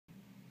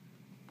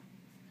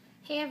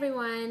Hey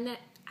everyone,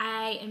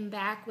 I am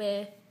back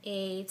with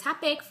a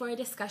topic for a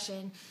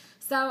discussion.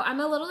 So I'm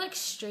a little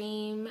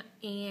extreme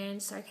and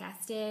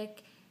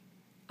sarcastic,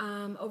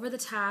 over the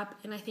top,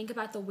 and I think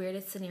about the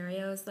weirdest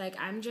scenarios. I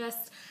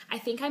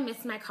think I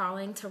missed my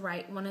calling to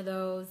write one of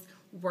those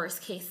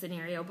worst case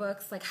scenario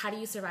books. Like, how do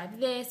you survive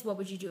this? What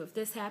would you do if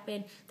this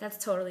happened?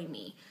 That's totally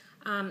me.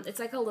 It's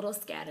like a little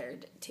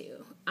scattered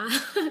too.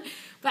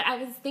 But I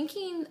was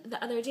thinking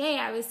the other day,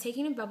 I was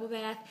taking a bubble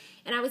bath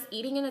and I was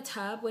eating in a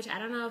tub, which I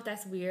don't know if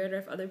that's weird or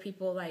if other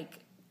people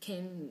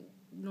can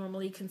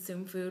normally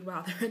consume food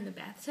while they're in the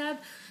bathtub.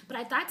 But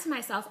I thought to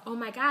myself, oh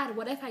my God,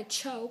 what if I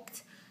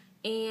choked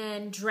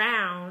and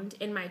drowned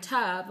in my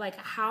tub? Like,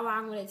 how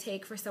long would it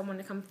take for someone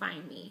to come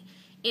find me?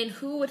 And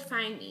who would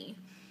find me?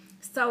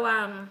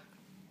 So,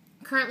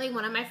 currently,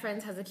 one of my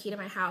friends has a key to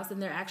my house,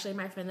 and they're actually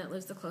my friend that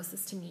lives the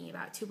closest to me,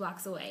 about 2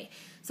 blocks away.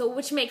 So,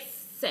 which makes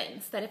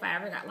sense that if I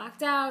ever got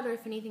locked out or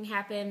if anything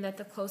happened, that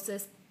the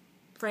closest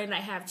friend I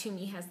have to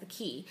me has the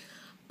key.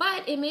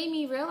 But it made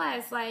me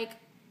realize,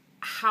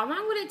 how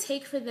long would it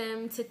take for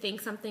them to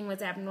think something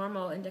was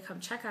abnormal and to come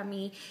check on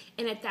me?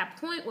 And at that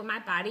point, would my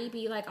body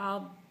be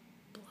all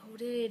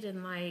bloated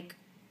and like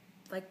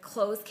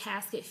closed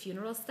casket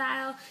funeral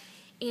style?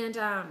 And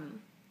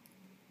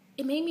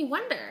it made me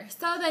wonder.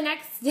 So the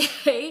next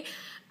day,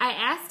 I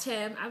asked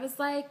him, I was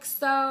like,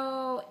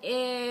 so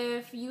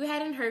if you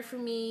hadn't heard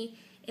from me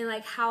in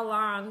how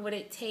long would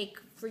it take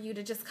for you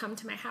to just come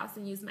to my house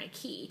and use my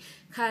key?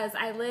 Because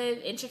I live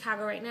in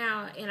Chicago right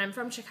now, and I'm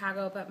from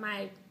Chicago, but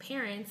my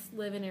parents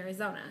live in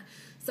Arizona.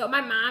 So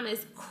my mom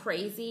is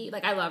crazy.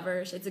 I love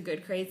her. It's a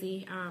good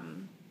crazy.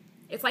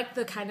 It's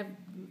the kind of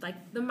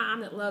the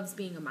mom that loves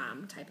being a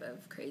mom type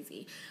of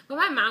crazy. But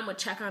my mom would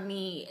check on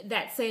me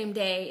that same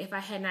day if I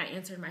had not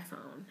answered my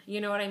phone.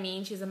 You know what I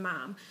mean? She's a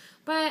mom.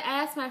 But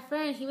I asked my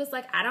friend, he was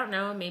like, I don't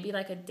know, maybe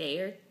a day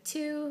or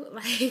two.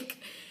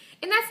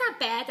 And that's not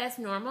bad, that's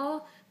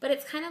normal. But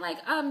it's kind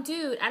of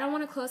dude, I don't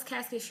want a closed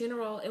casket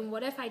funeral. And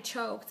what if I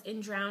choked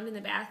and drowned in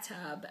the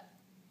bathtub?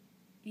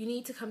 You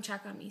need to come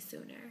check on me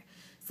sooner.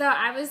 So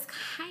I was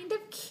kind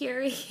of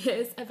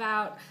curious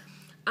about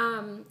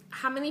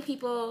how many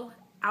people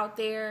out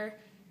there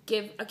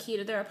give a key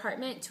to their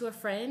apartment to a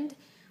friend,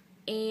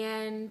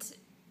 and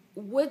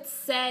would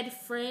said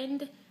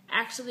friend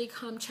actually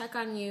come check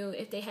on you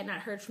if they had not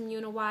heard from you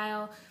in a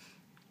while?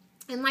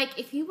 And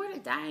if you were to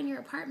die in your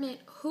apartment,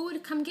 who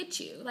would come get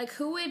you?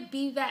 Who would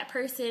be that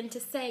person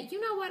to say,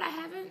 you know what, I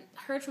haven't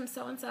heard from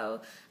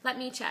so-and-so, let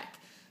me check.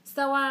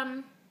 So,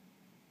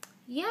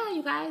 yeah,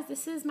 you guys,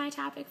 this is my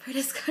topic for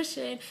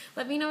discussion.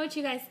 Let me know what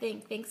you guys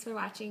think. Thanks for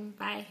watching.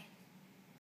 Bye.